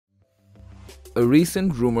A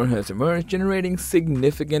recent rumor has emerged generating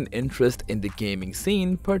significant interest in the gaming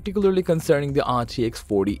scene, particularly concerning the RTX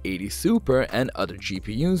 4080 Super and other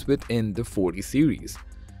GPUs within the 40 series.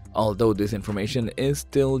 Although this information is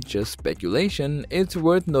still just speculation, it's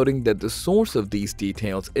worth noting that the source of these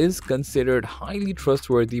details is considered highly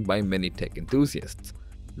trustworthy by many tech enthusiasts.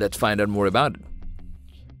 Let's find out more about it.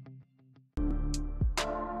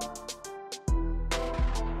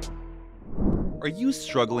 Are you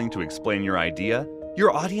struggling to explain your idea? Your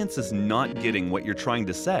audience is not getting what you're trying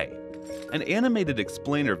to say. An animated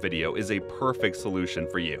explainer video is a perfect solution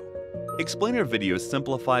for you. Explainer video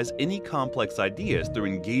simplifies any complex ideas through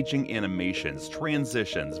engaging animations,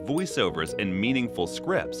 transitions, voiceovers, and meaningful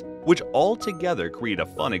scripts, which all together create a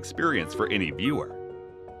fun experience for any viewer.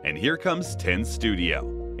 And here comes 10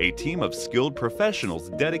 Studio, a team of skilled professionals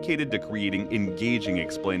dedicated to creating engaging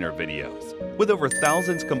explainer videos. With over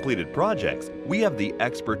thousands completed projects, we have the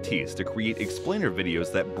expertise to create explainer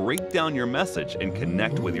videos that break down your message and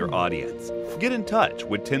connect with your audience. Get in touch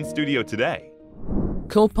with 10 Studio today.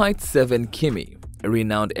 Kopite7 Kimi, a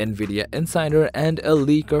renowned Nvidia insider and a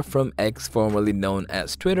leaker from X, formerly known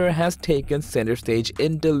as Twitter, has taken center stage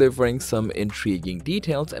in delivering some intriguing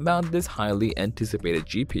details about this highly anticipated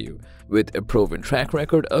GPU. With a proven track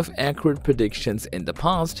record of accurate predictions in the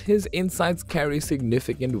past, his insights carry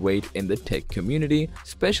significant weight in the tech community,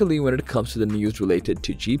 especially when it comes to the news related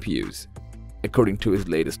to GPUs. According to his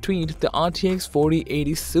latest tweet, the RTX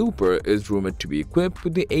 4080 Super is rumored to be equipped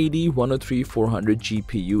with the AD103-400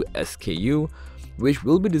 GPU SKU, which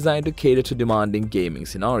will be designed to cater to demanding gaming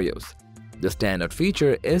scenarios. The standout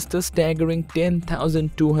feature is the staggering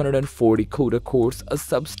 10,240 CUDA cores, a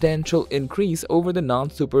substantial increase over the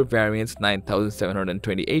non-super variant's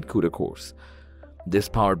 9,728 CUDA cores. This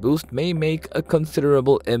power boost may make a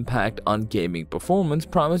considerable impact on gaming performance,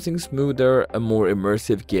 promising smoother and more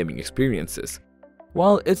immersive gaming experiences.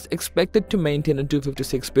 While it's expected to maintain a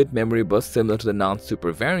 256-bit memory bus similar to the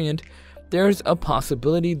non-super variant, there's a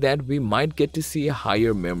possibility that we might get to see a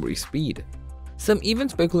higher memory speed. Some even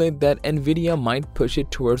speculate that Nvidia might push it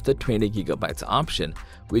towards the 20GB option,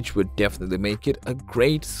 which would definitely make it a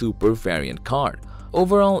great super variant card.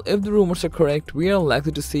 Overall, if the rumors are correct, we are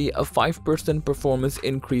likely to see a 5% performance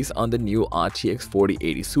increase on the new RTX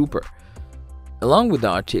 4080 Super. Along with the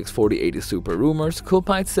RTX 4080 Super rumors,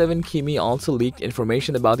 Kopite7 Kimi also leaked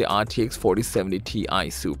information about the RTX 4070 Ti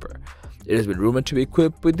Super. It has been rumored to be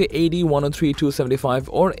equipped with the AD103-275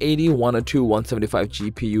 or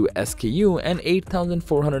AD102-175 GPU SKU and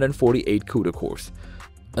 8,448 CUDA cores.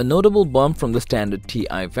 A notable bump from the standard Ti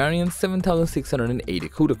variant, 7,680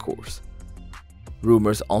 CUDA cores.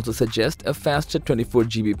 Rumors also suggest a faster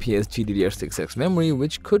 24Gbps GDDR6X memory,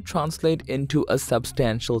 which could translate into a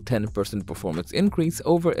substantial 10% performance increase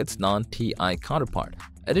over its non-Ti counterpart.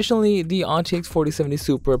 Additionally, the RTX 4070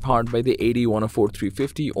 Super powered by the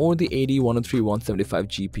AD104-350 or the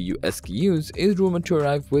AD103-175 GPU SKUs is rumored to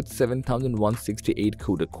arrive with 7,168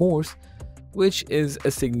 CUDA cores, which is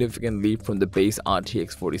a significant leap from the base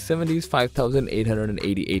RTX 4070's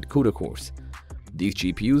 5,888 CUDA cores. These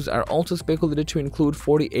GPUs are also speculated to include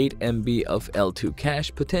 48 MB of L2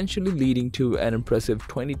 cache, potentially leading to an impressive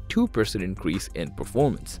 22% increase in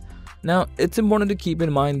performance. Now, it's important to keep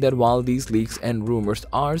in mind that while these leaks and rumors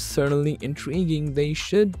are certainly intriguing, they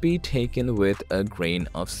should be taken with a grain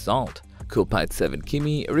of salt. Kopite7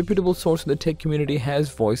 Kimi, a reputable source in the tech community, has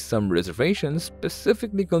voiced some reservations,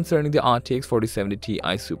 specifically concerning the RTX 4070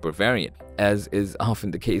 Ti Super variant. As is often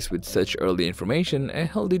the case with such early information, a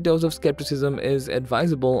healthy dose of skepticism is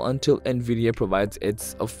advisable until Nvidia provides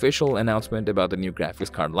its official announcement about the new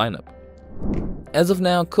graphics card lineup. As of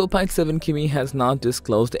now, Kopite7 Kimi has not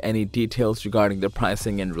disclosed any details regarding the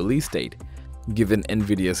pricing and release date. Given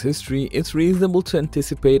Nvidia's history, it's reasonable to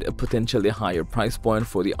anticipate a potentially higher price point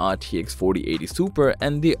for the RTX 4080 Super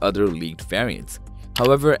and the other leaked variants.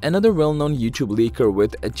 However, another well-known YouTube leaker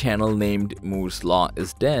with a channel named Moore's Law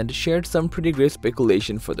is Dead shared some pretty great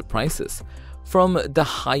speculation for the prices. From the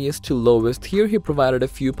highest to lowest, here he provided a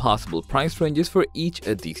few possible price ranges for each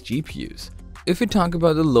of these GPUs. If we talk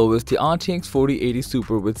about the lowest, the RTX 4080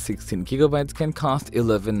 Super with 16GB can cost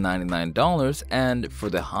 $1,199, and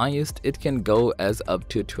for the highest, it can go as up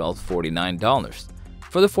to $1,249.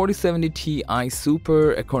 For the 4070 Ti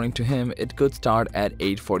Super, according to him, it could start at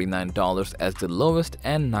 $849 as the lowest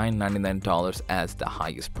and $999 as the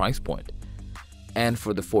highest price point. And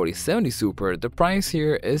for the 4070 Super, the price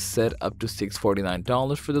here is set up to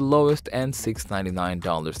 $649 for the lowest and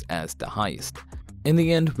 $699 as the highest. In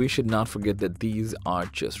the end, we should not forget that these are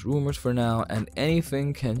just rumors for now and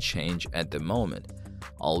anything can change at the moment.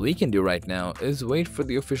 All we can do right now is wait for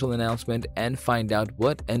the official announcement and find out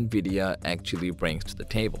what Nvidia actually brings to the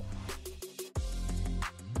table.